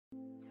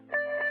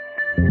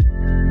Welcome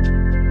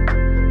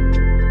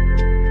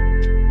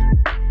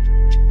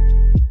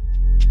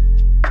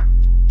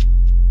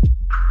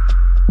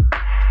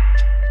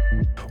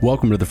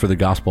to the For the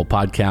Gospel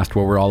podcast,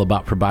 where we're all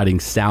about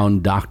providing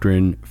sound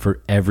doctrine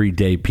for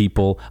everyday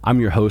people. I'm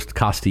your host,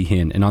 Costi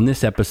Hinn, and on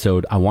this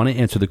episode, I want to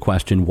answer the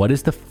question, what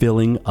is the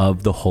filling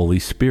of the Holy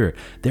Spirit?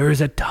 There is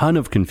a ton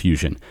of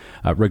confusion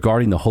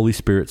regarding the Holy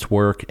Spirit's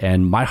work,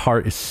 and my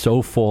heart is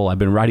so full. I've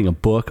been writing a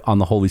book on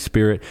the Holy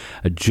Spirit.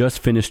 I just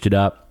finished it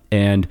up,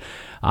 and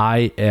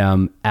I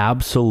am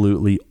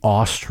absolutely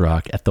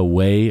awestruck at the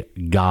way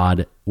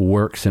God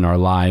works in our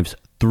lives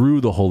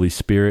through the Holy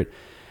Spirit,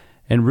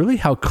 and really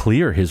how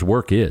clear his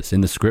work is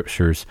in the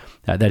scriptures,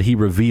 that he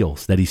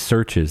reveals, that he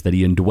searches, that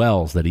he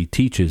indwells, that he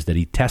teaches, that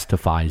he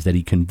testifies, that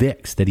he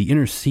convicts, that he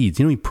intercedes.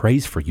 He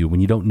prays for you when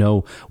you don't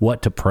know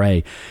what to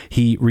pray.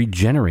 He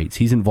regenerates.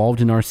 He's involved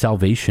in our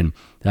salvation.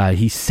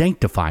 He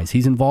sanctifies.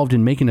 He's involved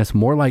in making us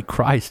more like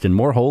Christ and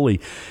more holy.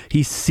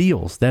 He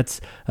seals. That's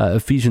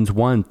Ephesians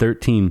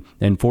 1:13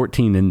 and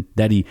 14, and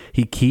that he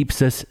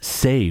keeps us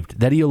saved,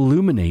 that he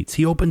illuminates.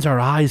 He opens our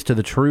eyes to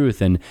the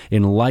truth and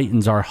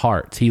enlightens our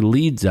hearts. He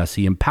leads us.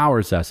 He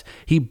empowers us.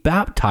 He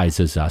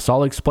baptizes us.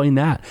 I'll explain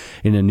that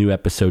in a new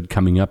episode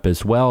coming up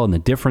as well, and the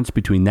difference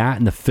between that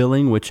and the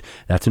filling, which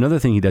that's another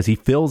thing he does. He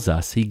fills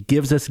us. He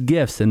gives us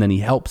gifts, and then he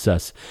helps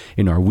us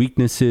in our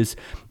weaknesses.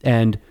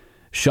 And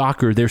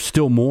shocker, there's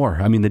still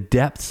more. The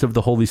depths of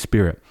the Holy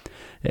Spirit,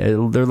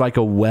 they're like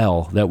a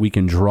well that we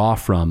can draw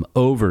from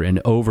over and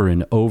over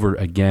and over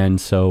again.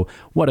 So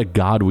what a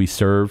God we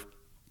serve.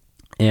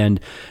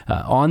 And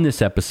on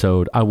this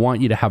episode, I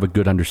want you to have a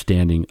good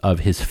understanding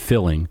of his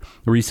filling.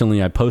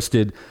 Recently, I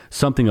posted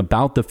something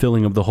about the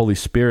filling of the Holy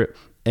Spirit,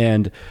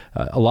 and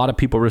a lot of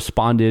people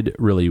responded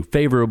really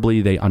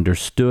favorably. They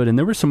understood. And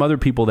there were some other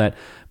people that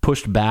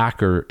pushed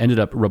back or ended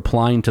up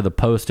replying to the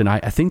post. And I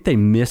think they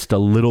missed a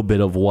little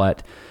bit of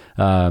what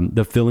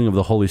the filling of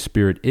the Holy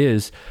Spirit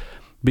is,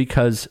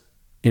 because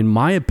in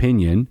my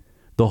opinion,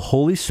 the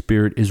Holy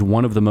Spirit is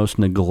one of the most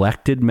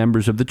neglected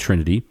members of the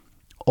Trinity.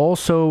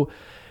 Also,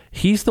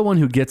 he's the one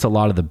who gets a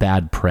lot of the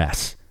bad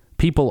press.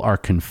 People are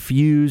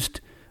confused.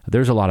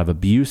 There's a lot of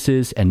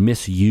abuses and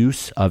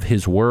misuse of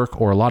his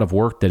work, or a lot of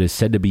work that is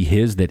said to be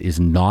his that is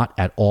not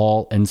at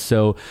all. And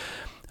so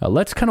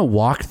let's kind of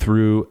walk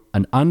through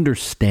an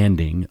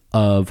understanding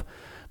of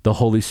the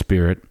Holy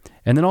Spirit,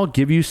 and then I'll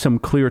give you some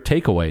clear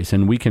takeaways,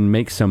 and we can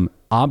make some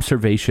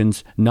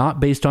observations, not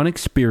based on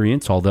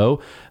experience,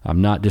 although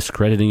I'm not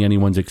discrediting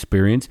anyone's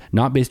experience,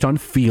 not based on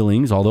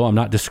feelings, although I'm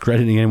not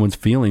discrediting anyone's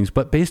feelings,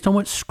 but based on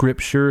what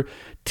Scripture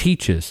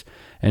teaches.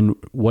 And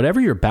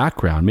whatever your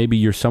background, maybe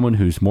you're someone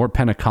who's more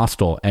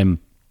Pentecostal and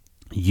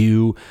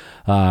you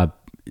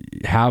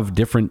have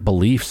different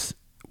beliefs,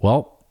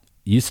 well,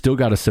 you still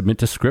got to submit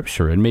to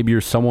Scripture. And maybe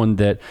you're someone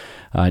that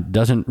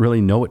doesn't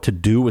really know what to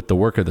do with the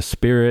work of the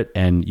Spirit,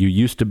 and you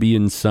used to be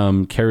in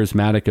some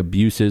charismatic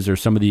abuses or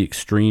some of the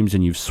extremes,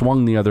 and you've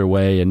swung the other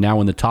way. And now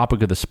when the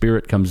topic of the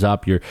Spirit comes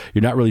up, you're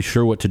not really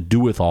sure what to do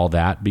with all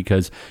that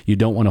because you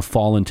don't want to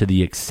fall into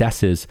the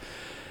excesses.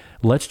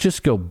 Let's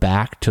just go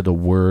back to the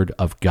Word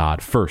of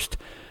God. First,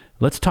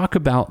 let's talk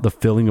about the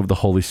filling of the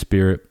Holy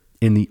Spirit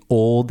in the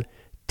Old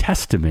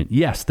Testament.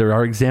 Yes, there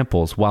are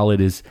examples. While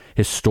it is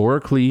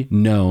historically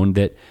known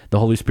that the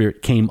Holy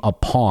Spirit came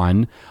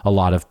upon a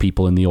lot of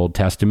people in the Old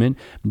Testament,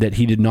 that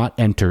he did not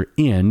enter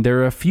in, there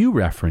are a few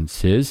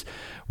references.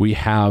 We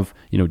have,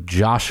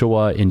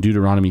 Joshua in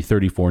Deuteronomy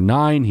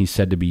 34:9. He's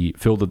said to be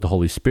filled with the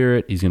Holy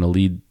Spirit. He's going to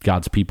lead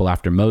God's people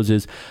after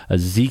Moses.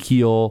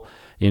 Ezekiel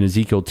in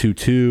Ezekiel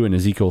 2:2 and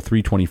Ezekiel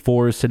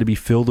 3:24 is said to be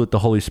filled with the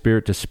Holy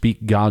Spirit to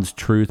speak God's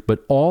truth.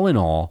 But all in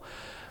all,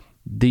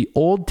 the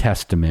Old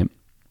Testament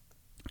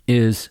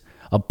is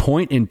a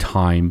point in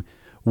time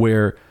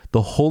where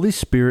the Holy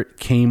Spirit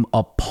came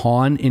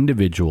upon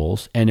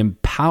individuals and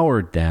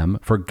empowered them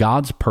for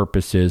God's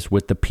purposes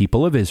with the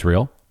people of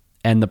Israel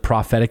and the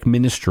prophetic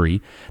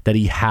ministry that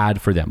he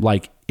had for them,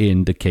 like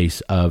in the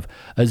case of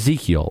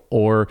Ezekiel,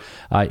 or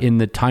in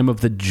the time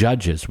of the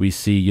judges. We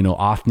see,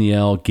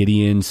 Othniel,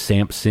 Gideon,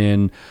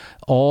 Samson,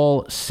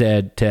 all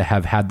said to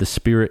have had the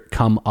Spirit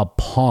come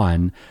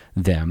upon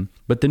them.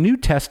 But the New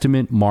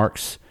Testament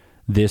marks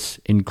this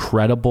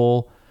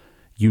incredible,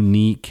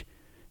 unique,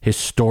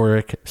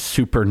 historic,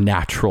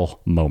 supernatural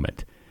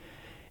moment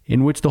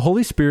in which the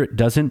Holy Spirit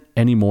doesn't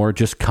anymore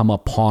just come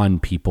upon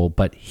people,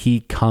 but he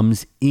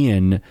comes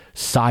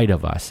inside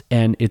of us.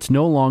 And it's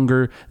no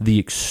longer the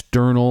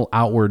external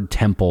outward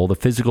temple, the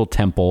physical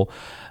temple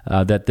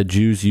that the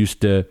Jews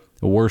used to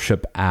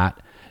worship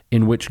at,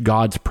 in which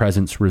God's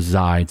presence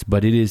resides,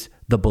 but it is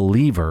the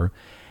believer.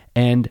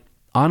 And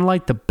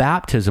unlike the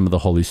baptism of the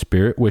Holy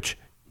Spirit, which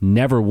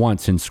never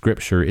once in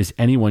Scripture is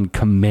anyone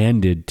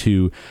commanded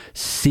to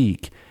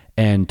seek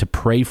and to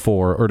pray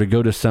for, or to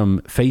go to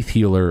some faith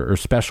healer or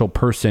special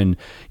person,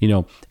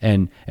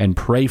 and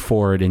pray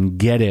for it and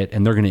get it,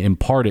 and they're going to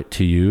impart it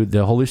to you.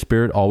 The Holy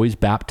Spirit always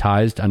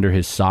baptized under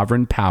his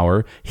sovereign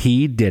power.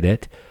 He did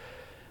it.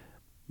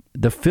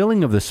 The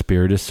filling of the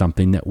Spirit is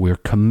something that we're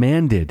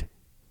commanded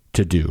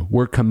to do.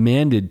 We're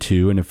commanded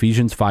to, in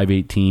Ephesians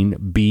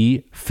 5:18,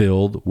 be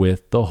filled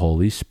with the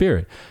Holy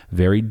Spirit.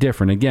 Very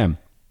different again.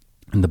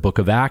 In the book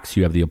of Acts,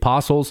 you have the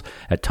apostles.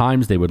 At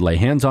times, they would lay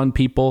hands on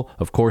people.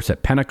 Of course,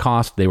 at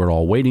Pentecost, they were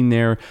all waiting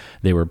there.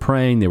 They were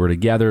praying. They were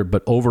together.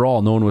 But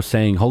overall, no one was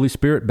saying, Holy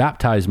Spirit,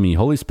 baptize me.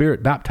 Holy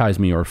Spirit, baptize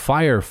me. Or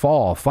fire,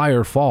 fall,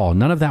 fire, fall.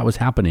 None of that was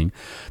happening.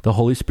 The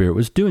Holy Spirit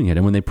was doing it.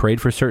 And when they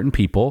prayed for certain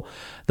people,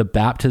 the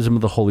baptism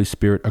of the Holy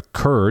Spirit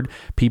occurred.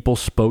 People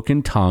spoke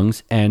in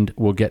tongues. And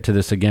we'll get to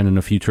this again in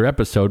a future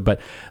episode.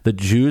 But the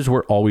Jews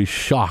were always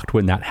shocked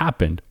when that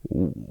happened.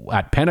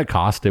 At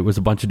Pentecost, it was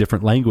a bunch of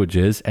different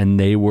languages, and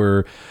they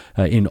were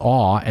in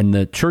awe, and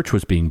the church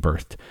was being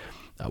birthed.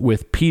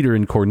 With Peter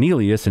and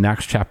Cornelius in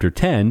Acts chapter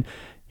 10,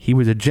 he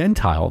was a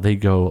Gentile. They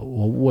go,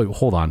 well, wait,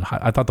 hold on.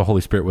 I thought the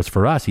Holy Spirit was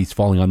for us. He's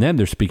falling on them.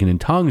 They're speaking in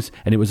tongues.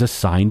 And it was a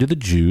sign to the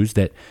Jews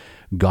that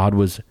God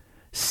was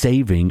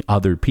saving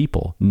other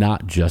people,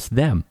 not just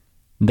them.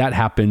 That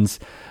happens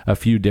a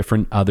few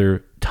different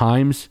other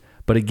times.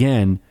 But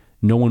again,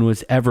 no one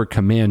was ever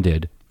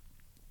commanded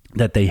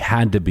that they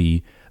had to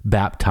be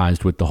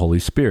baptized with the Holy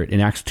Spirit. In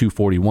Acts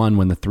 2:41,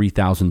 when the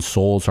 3,000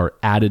 souls are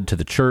added to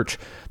the church,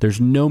 there's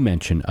no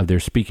mention of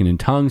their speaking in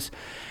tongues.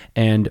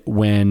 And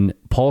when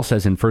Paul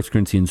says in 1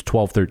 Corinthians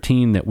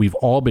 12:13 that we've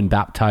all been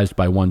baptized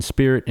by one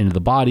Spirit into the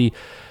body,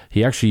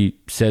 he actually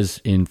says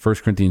in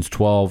 1 Corinthians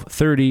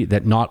 12:30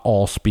 that not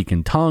all speak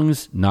in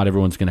tongues, not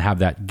everyone's going to have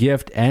that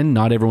gift, and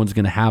not everyone's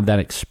going to have that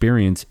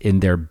experience in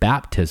their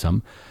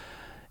baptism.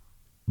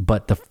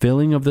 But the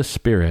filling of the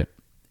Spirit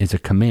is a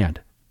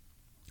command.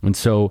 And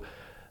so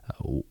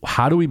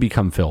how do we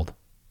become filled?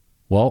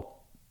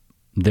 Well,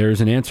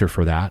 there's an answer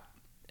for that,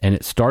 and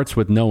it starts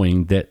with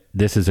knowing that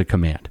this is a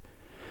command.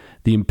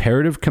 The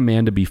imperative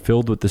command to be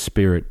filled with the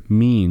Spirit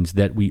means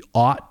that we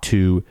ought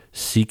to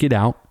seek it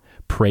out,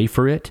 pray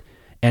for it,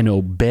 and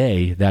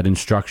obey that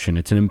instruction.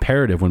 It's an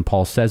imperative when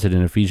Paul says it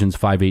in Ephesians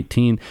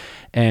 5:18.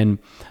 And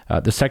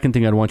the second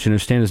thing I want you to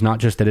understand is not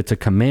just that it's a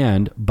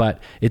command,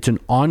 but it's an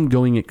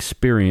ongoing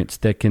experience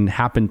that can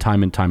happen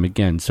time and time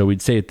again. So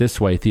we'd say it this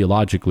way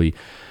theologically.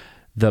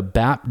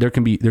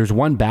 There's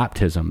one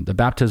baptism. The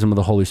baptism of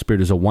the Holy Spirit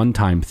is a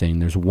one-time thing.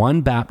 There's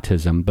one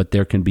baptism, but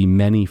there can be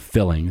many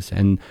fillings.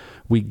 And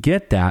we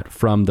get that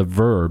from the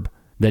verb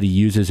that he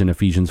uses in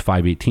Ephesians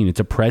 5:18. It's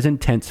a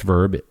present tense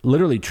verb. It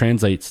literally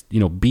translates,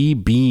 be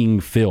being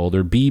filled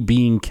or be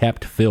being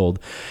kept filled,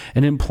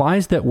 and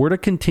implies that we're to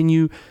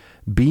continue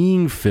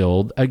being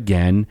filled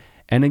again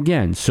and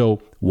again.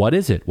 So what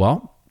is it?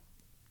 Well,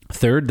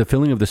 third, the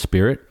filling of the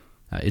Spirit.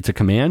 It's a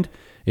command.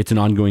 It's an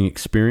ongoing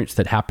experience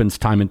that happens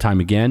time and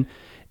time again.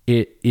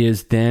 It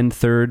is then,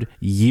 third,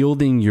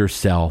 yielding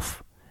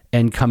yourself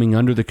and coming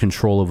under the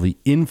control of the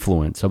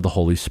influence of the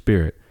Holy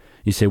Spirit.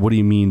 You say, what do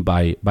you mean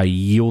by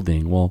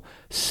yielding? Well,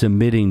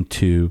 submitting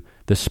to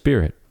the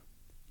Spirit.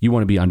 You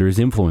want to be under his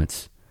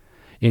influence.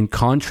 In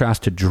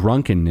contrast to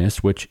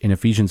drunkenness, which in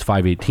Ephesians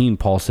 5:18,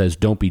 Paul says,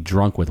 don't be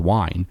drunk with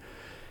wine.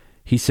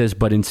 He says,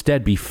 but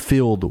instead be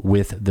filled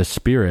with the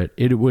Spirit.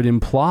 It would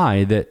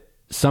imply that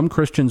some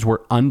Christians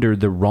were under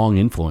the wrong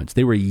influence.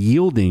 They were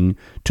yielding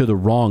to the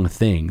wrong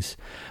things.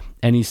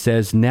 And he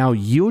says, now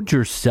yield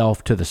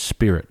yourself to the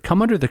Spirit.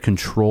 Come under the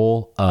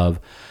control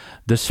of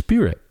the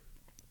Spirit.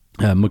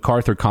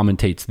 MacArthur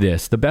commentates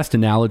this: the best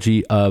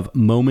analogy of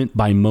moment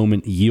by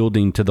moment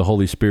yielding to the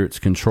Holy Spirit's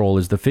control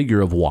is the figure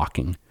of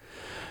walking.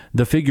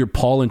 The figure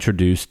Paul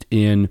introduced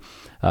in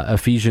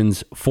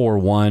Ephesians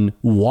 4:1,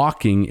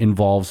 walking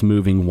involves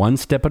moving one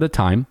step at a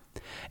time,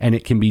 and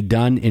it can be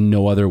done in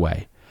no other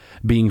way.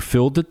 Being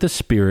filled with the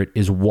Spirit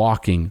is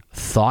walking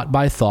thought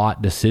by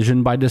thought,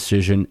 decision by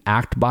decision,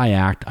 act by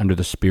act under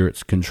the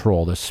Spirit's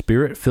control. The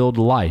Spirit-filled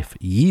life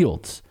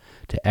yields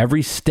to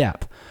every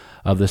step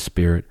of the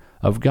Spirit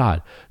of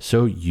God.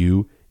 So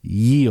you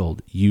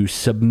yield, you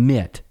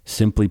submit.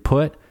 Simply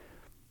put,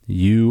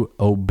 you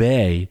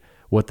obey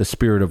what the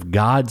Spirit of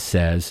God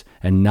says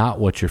and not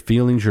what your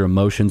feelings, your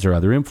emotions, or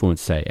other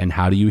influence say. And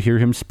how do you hear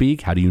him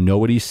speak? How do you know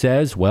what he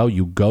says? Well,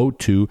 you go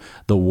to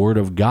the Word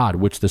of God,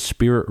 which the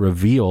Spirit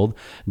revealed.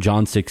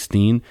 John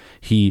 16,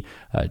 he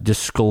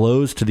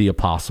disclosed to the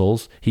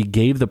apostles. He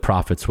gave the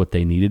prophets what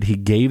they needed. He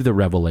gave the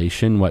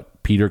revelation,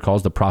 what Peter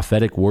calls the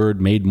prophetic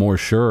word made more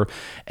sure.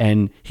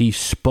 And he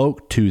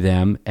spoke to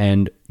them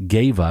and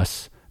gave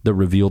us the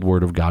revealed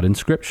Word of God in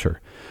Scripture.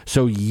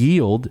 So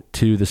yield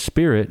to the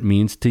Spirit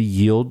means to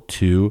yield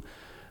to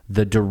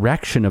the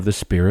direction of the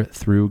Spirit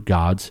through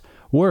God's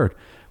Word.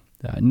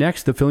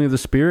 Next, the filling of the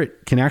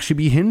Spirit can actually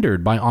be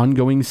hindered by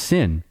ongoing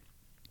sin.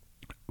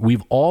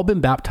 We've all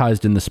been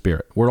baptized in the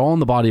Spirit. We're all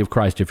in the body of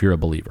Christ if you're a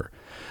believer.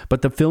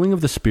 But the filling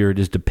of the Spirit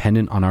is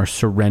dependent on our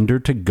surrender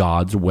to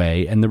God's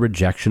way and the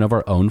rejection of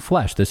our own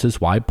flesh. This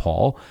is why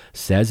Paul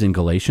says in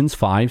Galatians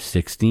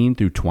 5:16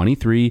 through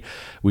 23,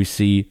 we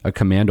see a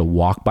command to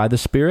walk by the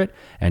Spirit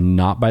and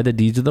not by the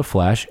deeds of the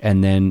flesh.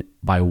 And then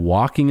by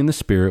walking in the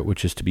Spirit,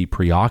 which is to be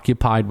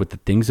preoccupied with the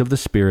things of the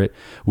Spirit,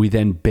 we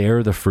then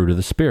bear the fruit of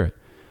the Spirit.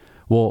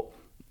 Well,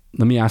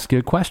 let me ask you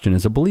a question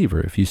as a believer.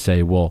 If you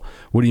say, well,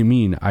 what do you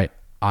mean?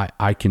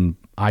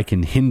 I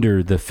can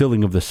hinder the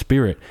filling of the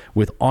Spirit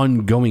with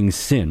ongoing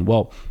sin.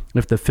 Well,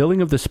 if the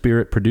filling of the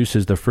Spirit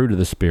produces the fruit of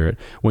the Spirit,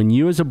 when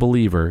you as a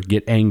believer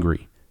get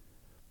angry,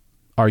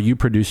 are you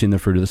producing the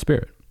fruit of the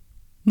Spirit?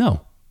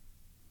 No.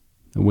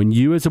 When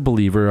you as a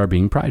believer are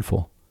being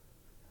prideful,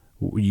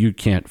 you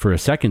can't for a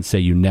second say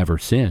you never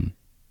sin.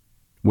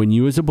 When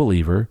you as a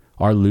believer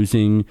are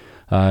losing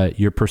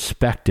your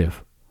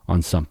perspective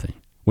on something,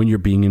 when you're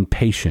being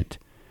impatient,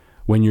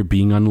 when you're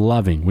being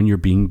unloving, when you're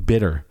being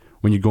bitter,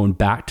 when you're going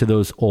back to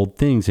those old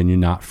things and you're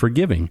not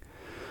forgiving,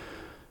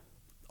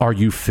 are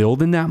you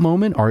filled in that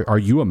moment? Are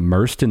you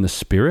immersed in the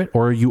Spirit,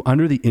 or are you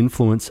under the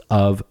influence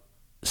of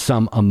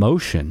some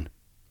emotion?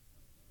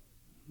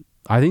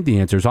 I think the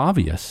answer is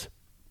obvious.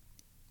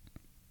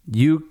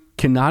 You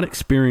cannot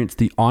experience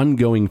the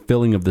ongoing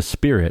filling of the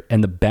Spirit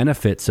and the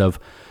benefits of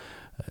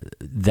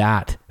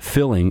that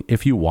filling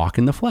if you walk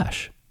in the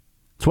flesh.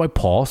 That's why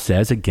Paul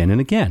says again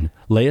and again,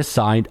 lay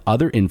aside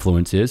other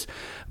influences,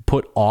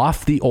 put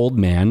off the old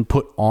man,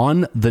 put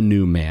on the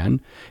new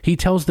man. He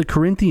tells the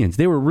Corinthians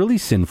they were really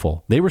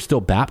sinful. They were still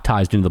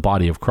baptized into the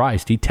body of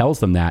Christ. He tells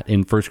them that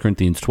in 1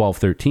 Corinthians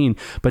 12:13,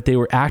 but they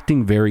were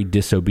acting very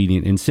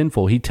disobedient and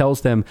sinful. He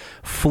tells them,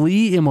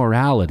 flee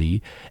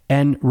immorality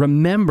and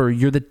remember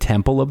you're the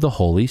temple of the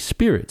Holy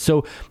Spirit.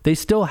 So they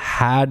still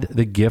had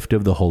the gift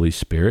of the Holy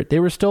Spirit. They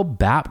were still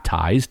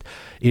baptized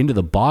into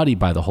the body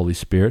by the Holy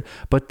Spirit,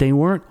 but they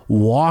weren't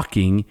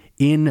walking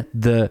in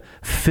the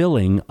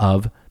filling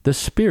of the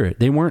Spirit.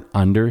 They weren't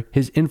under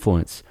his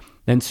influence.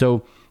 And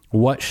so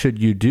what should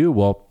you do?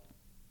 Well,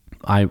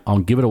 I'll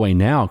give it away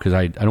now because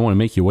I don't want to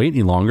make you wait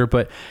any longer,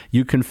 but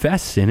you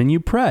confess sin and you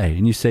pray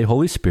and you say,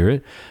 Holy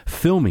Spirit,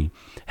 fill me,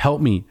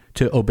 help me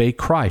to obey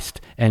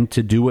Christ and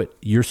to do what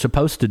you're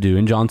supposed to do.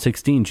 In John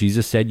 16,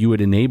 Jesus said you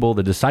would enable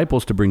the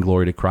disciples to bring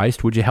glory to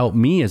Christ. Would you help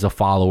me as a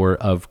follower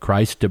of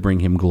Christ to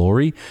bring him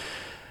glory?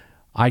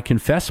 I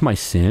confess my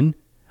sin.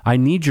 I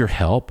need your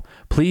help.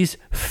 Please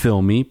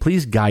fill me.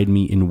 Please guide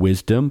me in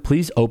wisdom.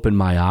 Please open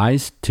my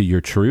eyes to your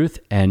truth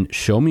and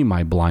show me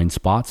my blind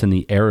spots and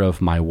the error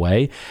of my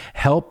way.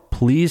 Help,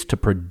 please, to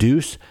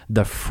produce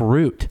the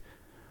fruit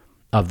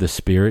of the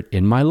Spirit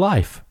in my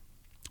life.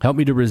 Help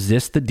me to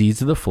resist the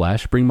deeds of the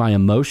flesh. Bring my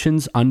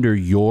emotions under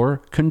your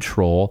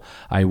control.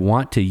 I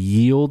want to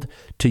yield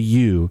to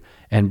you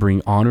and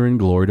bring honor and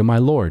glory to my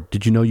Lord.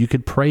 Did you know you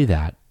could pray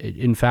that?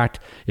 In fact,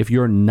 if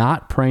you're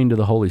not praying to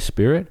the Holy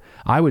Spirit,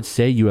 I would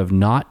say you have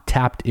not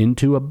tapped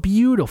into a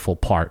beautiful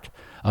part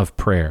of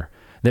prayer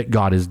that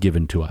God has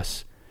given to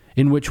us,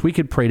 in which we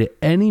could pray to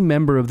any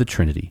member of the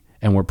Trinity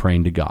and we're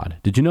praying to God.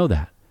 Did you know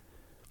that?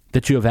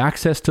 That you have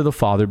access to the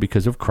Father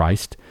because of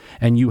Christ,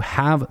 and you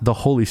have the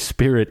Holy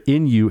Spirit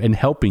in you and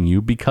helping you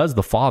because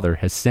the Father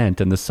has sent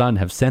and the Son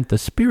have sent the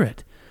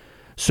Spirit.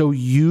 So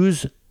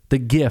use the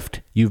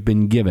gift you've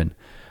been given.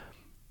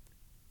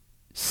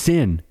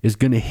 Sin is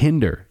going to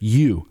hinder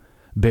you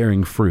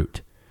bearing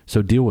fruit,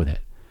 so deal with it.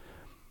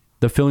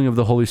 The filling of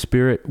the Holy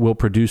Spirit will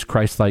produce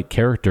Christ-like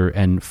character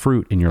and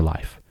fruit in your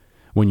life.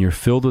 When you're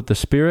filled with the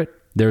Spirit,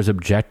 there's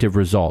objective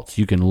results.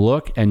 You can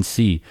look and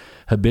see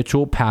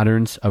habitual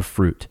patterns of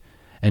fruit,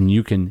 and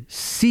you can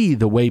see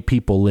the way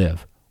people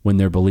live when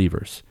they're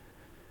believers.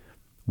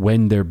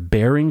 When they're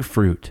bearing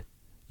fruit,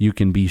 you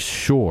can be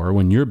sure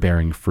when you're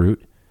bearing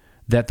fruit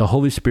that the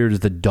Holy Spirit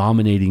is the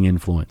dominating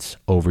influence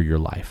over your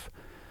life.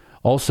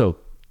 Also,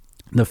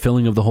 the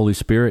filling of the Holy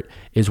Spirit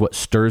is what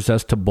stirs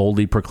us to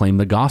boldly proclaim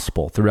the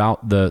gospel.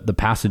 Throughout the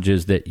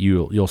passages that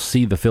you'll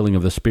see the filling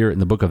of the Spirit in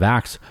the book of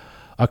Acts,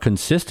 a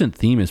consistent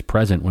theme is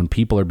present when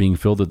people are being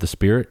filled with the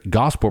Spirit.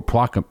 Gospel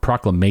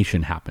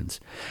proclamation happens.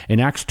 In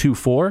Acts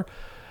 2:4,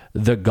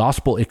 the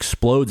gospel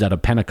explodes out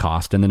of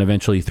Pentecost, and then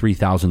eventually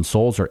 3,000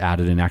 souls are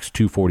added in Acts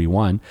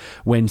 2:41.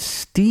 When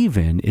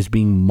Stephen is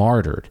being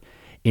martyred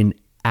in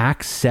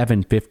Acts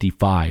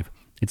 7:55,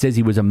 it says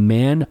he was a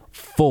man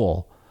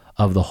full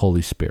of the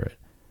Holy Spirit.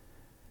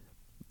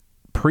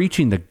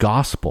 Preaching the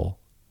gospel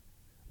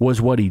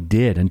was what he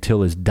did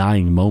until his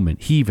dying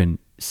moment. He even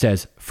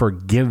says,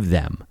 forgive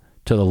them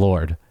to the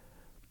Lord.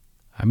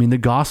 I mean, the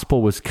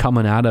gospel was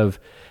coming out of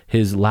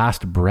his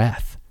last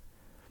breath.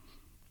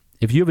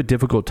 If you have a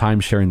difficult time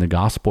sharing the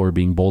gospel or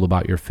being bold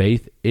about your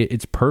faith,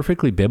 it's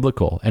perfectly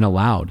biblical and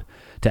allowed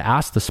to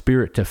ask the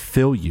Spirit to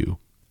fill you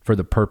for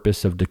the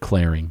purpose of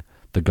declaring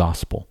the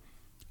gospel.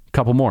 A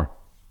couple more.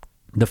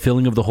 The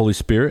filling of the Holy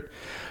Spirit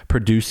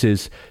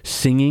produces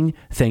singing,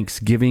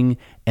 thanksgiving,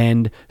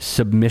 and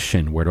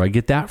submission. Where do I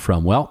get that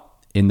from? Well,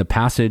 in the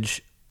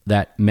passage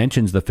that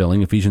mentions the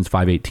filling, Ephesians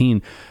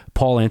 5:18,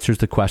 Paul answers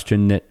the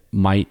question that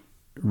might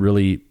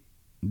really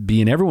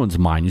be in everyone's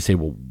mind. You say,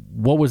 well,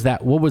 what was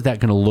that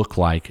going to look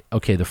like?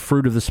 Okay, the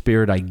fruit of the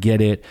Spirit, I get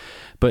it.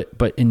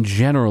 But in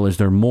general, is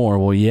there more?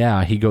 Well,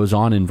 yeah, he goes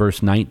on in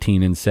verse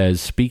 19 and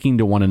says, speaking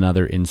to one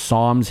another in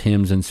psalms,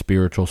 hymns, and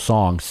spiritual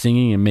songs,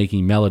 singing and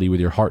making melody with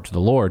your heart to the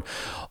Lord,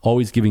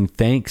 always giving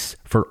thanks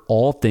for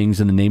all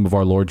things in the name of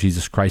our Lord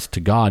Jesus Christ to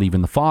God,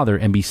 even the Father,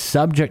 and be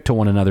subject to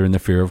one another in the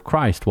fear of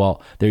Christ.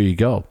 Well, there you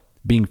go.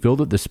 Being filled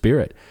with the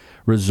Spirit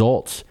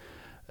results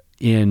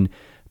in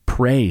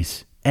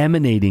praise,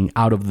 emanating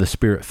out of the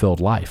Spirit-filled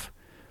life.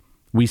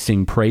 We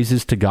sing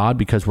praises to God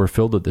because we're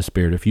filled with the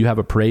Spirit. If you have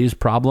a praise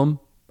problem,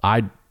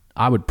 I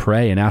would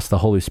pray and ask the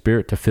Holy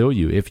Spirit to fill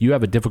you. If you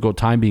have a difficult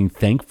time being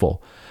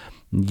thankful,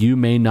 you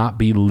may not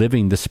be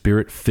living the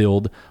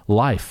Spirit-filled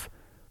life.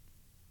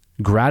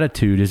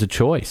 Gratitude is a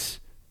choice.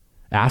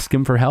 Ask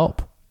Him for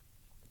help.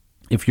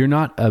 If you're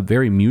not a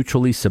very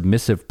mutually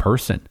submissive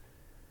person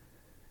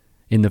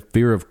in the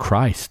fear of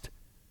Christ,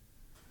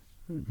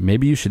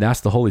 maybe you should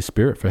ask the Holy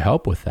Spirit for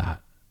help with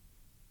that.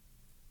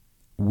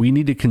 We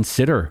need to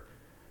consider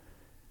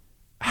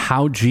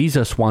how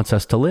Jesus wants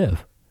us to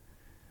live.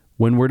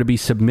 When we're to be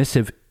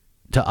submissive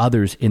to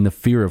others in the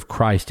fear of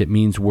Christ, it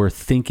means we're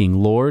thinking,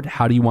 Lord,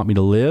 how do you want me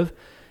to live?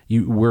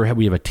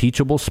 We have a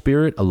teachable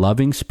spirit, a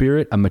loving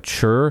spirit, a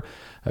mature,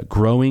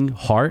 growing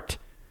heart.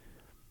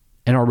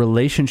 And our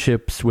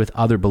relationships with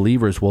other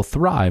believers will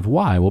thrive.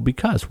 Why? Well,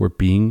 because we're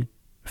being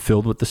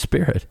filled with the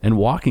Spirit and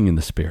walking in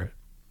the Spirit.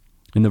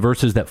 In the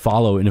verses that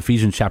follow in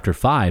Ephesians chapter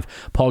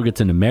 5, Paul gets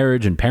into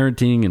marriage and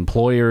parenting,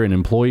 employer and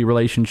employee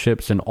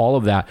relationships, and all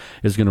of that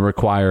is going to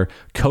require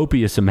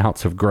copious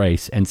amounts of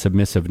grace and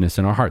submissiveness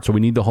in our heart. So we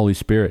need the Holy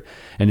Spirit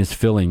and His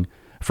filling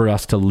for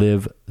us to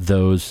live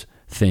those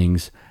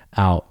things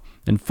out.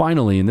 And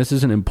finally, and this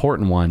is an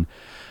important one,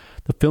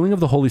 the filling of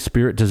the Holy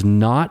Spirit does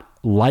not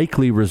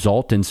likely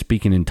result in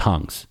speaking in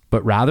tongues,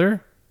 but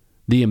rather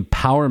the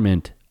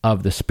empowerment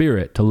of the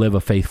Spirit to live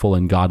a faithful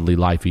and godly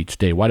life each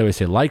day. Why do I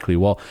say likely?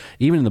 Well,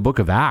 even in the book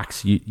of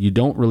Acts, you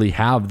don't really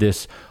have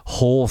this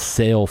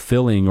wholesale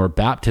filling or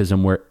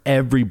baptism where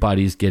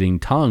everybody's getting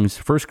tongues.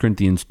 1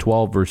 Corinthians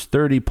 12, verse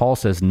 30, Paul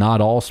says, not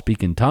all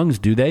speak in tongues,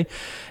 do they?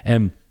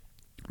 And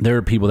there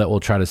are people that will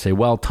try to say,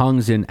 well,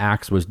 tongues in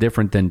Acts was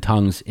different than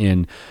tongues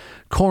in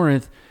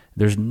Corinth.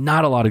 There's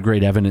not a lot of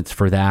great evidence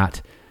for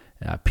that.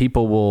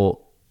 People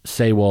will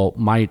say, well,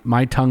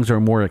 my tongues are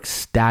more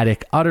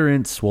ecstatic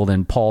utterance. Well,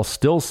 then Paul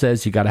still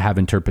says you got to have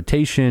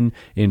interpretation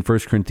in 1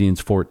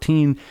 Corinthians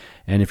 14.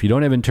 And if you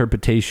don't have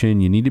interpretation,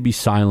 you need to be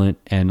silent.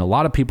 And a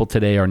lot of people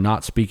today are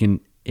not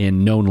speaking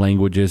in known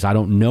languages. I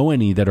don't know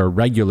any that are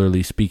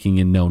regularly speaking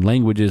in known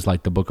languages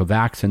like the book of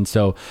Acts. And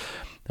so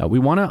we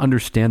want to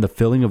understand the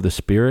filling of the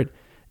Spirit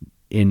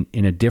in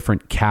a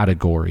different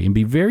category and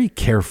be very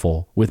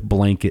careful with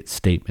blanket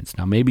statements.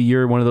 Now, maybe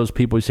you're one of those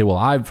people who say, well,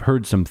 I've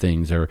heard some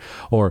things or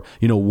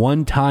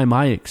one time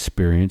I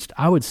experienced.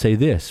 I would say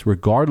this,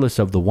 regardless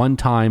of the one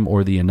time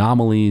or the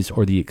anomalies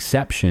or the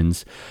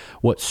exceptions,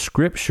 what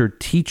Scripture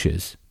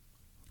teaches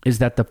is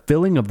that the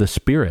filling of the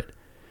Spirit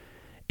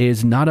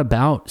is not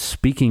about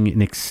speaking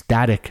in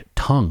ecstatic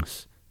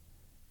tongues.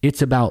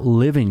 It's about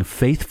living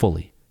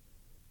faithfully.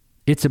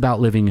 It's about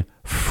living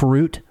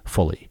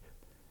fruitfully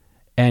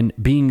and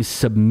being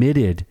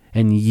submitted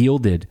and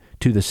yielded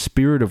to the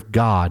Spirit of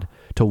God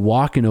to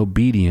walk in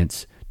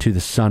obedience to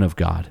the Son of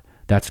God.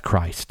 That's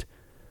Christ.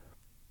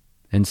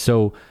 And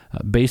so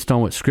based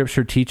on what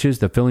Scripture teaches,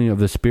 the filling of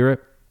the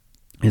Spirit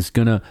is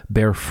going to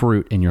bear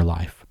fruit in your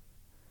life.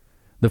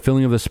 The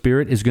filling of the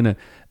Spirit is going to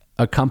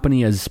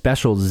accompany a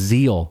special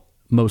zeal,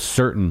 most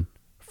certain,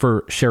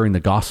 for sharing the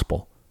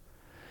gospel.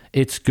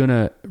 It's going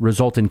to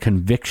result in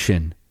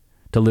conviction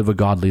to live a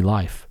godly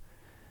life.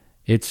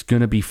 It's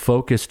going to be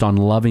focused on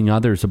loving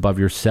others above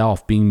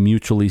yourself, being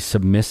mutually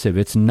submissive.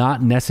 It's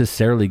not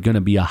necessarily going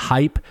to be a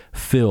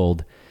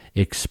hype-filled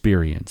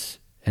experience.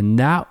 And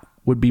that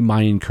would be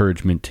my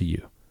encouragement to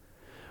you.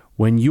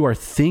 When you are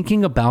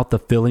thinking about the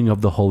filling of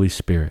the Holy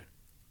Spirit,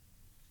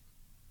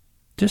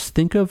 just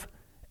think of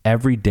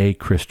everyday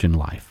Christian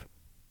life.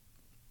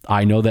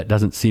 I know that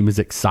doesn't seem as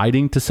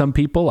exciting to some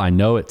people. I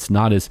know it's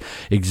not as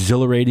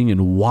exhilarating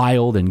and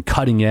wild and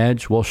cutting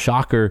edge. Well,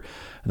 shocker,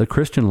 the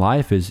Christian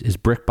life is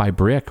brick by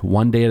brick,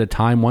 one day at a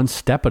time, one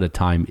step at a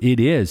time. It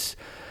is,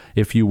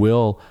 if you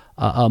will,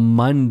 a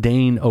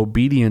mundane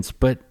obedience,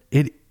 but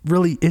it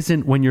really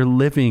isn't when you're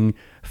living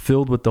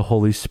filled with the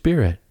Holy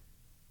Spirit.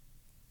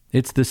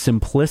 It's the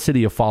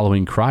simplicity of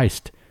following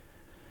Christ,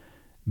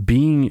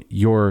 being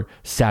your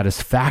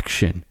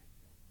satisfaction,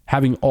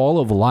 having all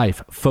of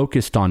life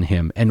focused on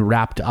Him and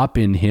wrapped up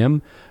in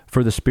Him.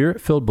 For the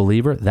Spirit-filled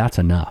believer, that's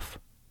enough.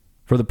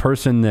 For the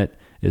person that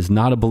is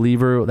not a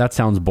believer, that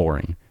sounds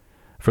boring.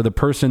 For the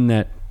person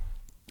that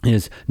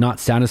is not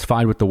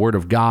satisfied with the Word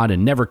of God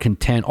and never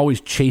content,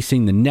 always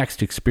chasing the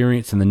next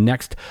experience and the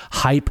next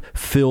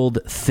hype-filled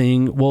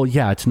thing, well,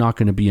 yeah, it's not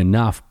going to be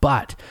enough.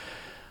 But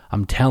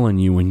I'm telling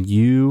you, when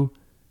you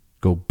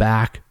go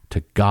back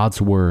to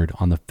God's Word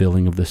on the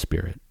filling of the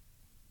Spirit,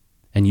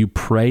 and you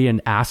pray and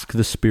ask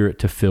the Spirit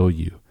to fill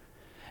you,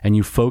 and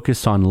you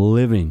focus on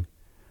living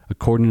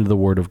according to the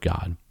Word of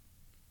God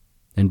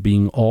and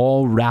being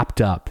all wrapped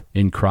up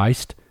in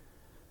Christ,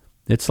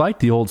 it's like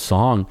the old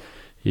song,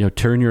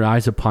 turn your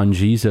eyes upon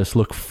Jesus,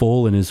 look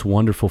full in His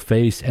wonderful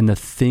face, and the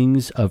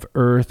things of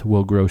earth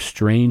will grow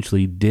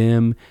strangely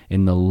dim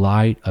in the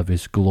light of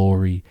His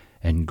glory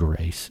and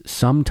grace.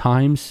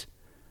 Sometimes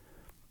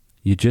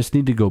you just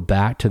need to go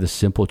back to the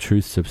simple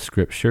truths of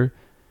Scripture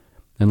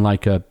and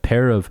like a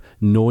pair of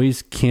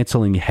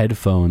noise-canceling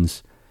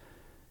headphones,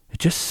 It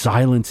just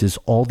silences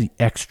all the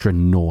extra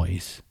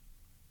noise.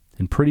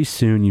 And pretty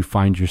soon you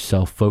find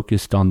yourself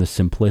focused on the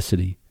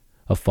simplicity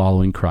of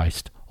following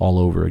Christ all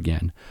over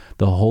again.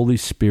 The Holy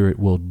Spirit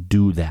will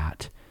do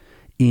that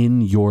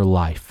in your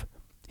life.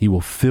 He will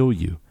fill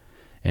you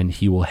and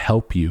he will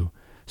help you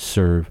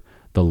serve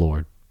the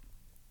Lord.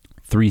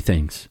 3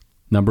 things.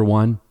 Number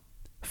 1,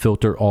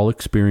 filter all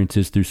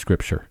experiences through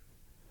Scripture.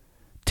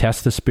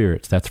 Test the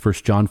spirits. That's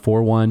 1 John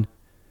 4:1.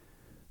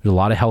 There's a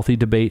lot of healthy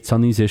debates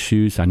on these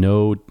issues. I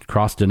know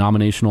across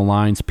denominational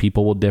lines,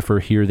 people will differ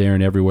here, there,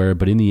 and everywhere.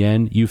 But in the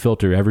end, you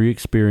filter every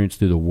experience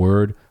through the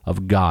Word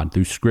of God,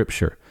 through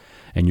Scripture,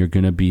 and you're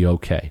going to be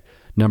okay.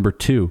 Number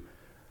 2,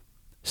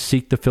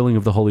 seek the filling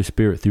of the Holy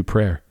Spirit through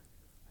prayer.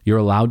 You're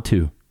allowed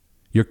to.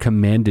 You're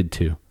commanded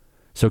to.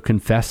 So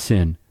confess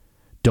sin.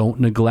 Don't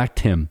neglect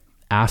him.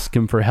 Ask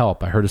him for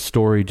help. I heard a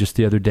story just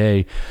the other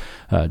day.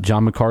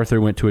 John MacArthur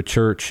went to a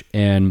church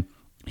and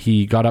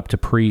he got up to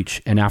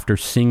preach. And after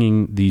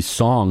singing these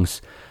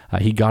songs,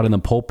 he got in the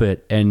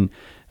pulpit and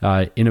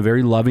in a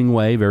very loving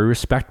way, very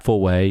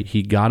respectful way,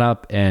 he got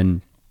up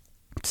and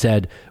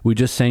said, "We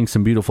just sang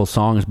some beautiful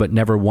songs, but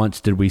never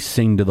once did we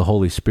sing to the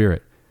Holy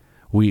Spirit.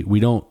 We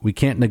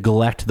can't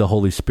neglect the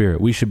Holy Spirit.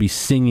 We should be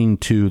singing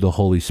to the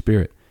Holy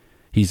Spirit.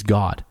 He's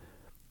God."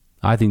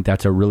 I think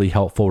that's a really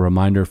helpful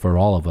reminder for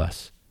all of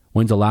us.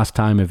 When's the last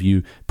time have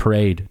you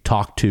prayed,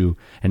 talked to,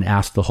 and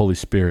asked the Holy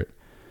Spirit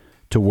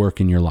to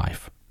work in your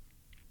life?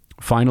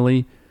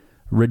 Finally,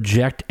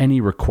 reject any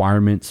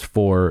requirements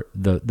for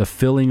the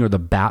filling or the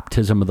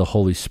baptism of the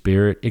Holy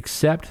Spirit,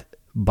 except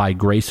by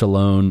grace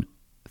alone,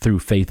 through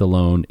faith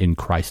alone, in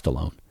Christ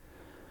alone.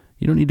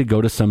 You don't need to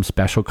go to some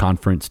special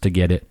conference to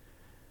get it.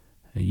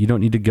 You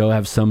don't need to go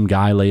have some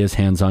guy lay his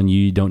hands on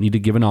you. You don't need to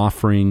give an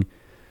offering.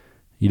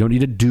 You don't need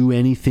to do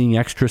anything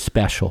extra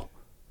special.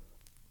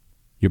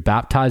 You're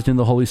baptized in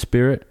the Holy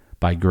Spirit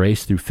by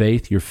grace through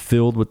faith. You're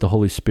filled with the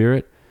Holy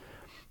Spirit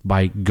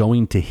by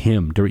going to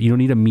him. You don't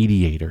need a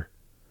mediator.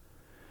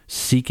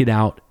 Seek it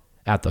out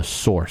at the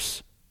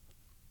source.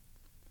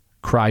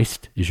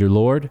 Christ is your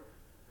Lord.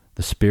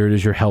 The Spirit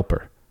is your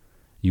helper.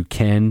 You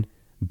can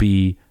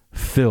be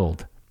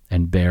filled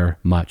and bear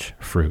much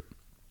fruit.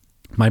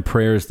 My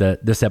prayer is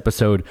that this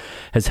episode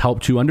has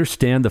helped you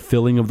understand the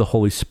filling of the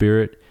Holy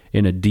Spirit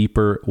in a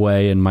deeper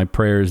way, and my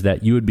prayer is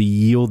that you would be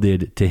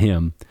yielded to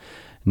him.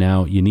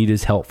 Now, you need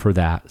his help for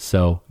that,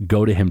 so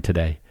go to him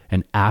today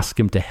and ask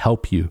him to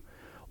help you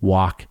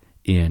walk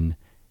in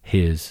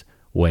his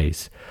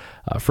ways.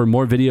 For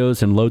more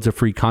videos and loads of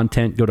free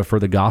content, go to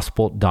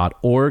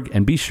forthegospel.org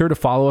and be sure to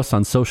follow us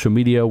on social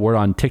media. We're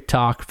on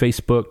TikTok,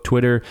 Facebook,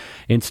 Twitter,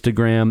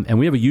 Instagram, and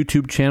we have a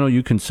YouTube channel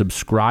you can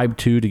subscribe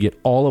to get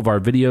all of our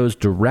videos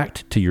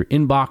direct to your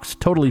inbox,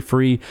 totally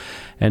free.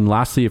 And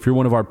lastly, if you're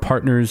one of our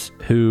partners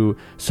who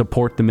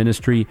support the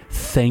ministry,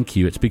 thank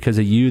you. It's because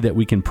of you that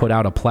we can put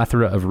out a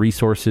plethora of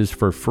resources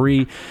for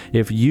free.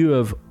 If you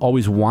have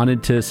always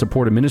wanted to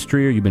support a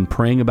ministry or you've been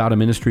praying about a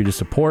ministry to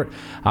support,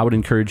 I would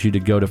encourage you to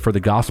go to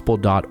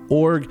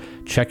forthegospel.org,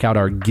 check out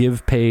our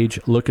give page,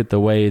 look at the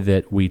way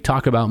that we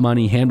talk about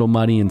money, handle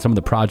money, and some of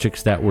the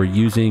projects that we're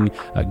using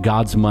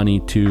God's money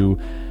to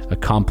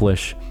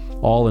accomplish.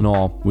 All in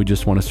all, we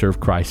just want to serve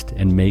Christ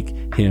and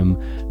make him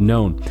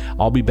known.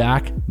 I'll be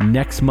back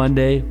next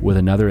Monday with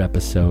another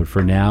episode.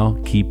 For now,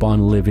 keep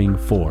on living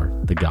for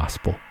the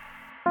gospel.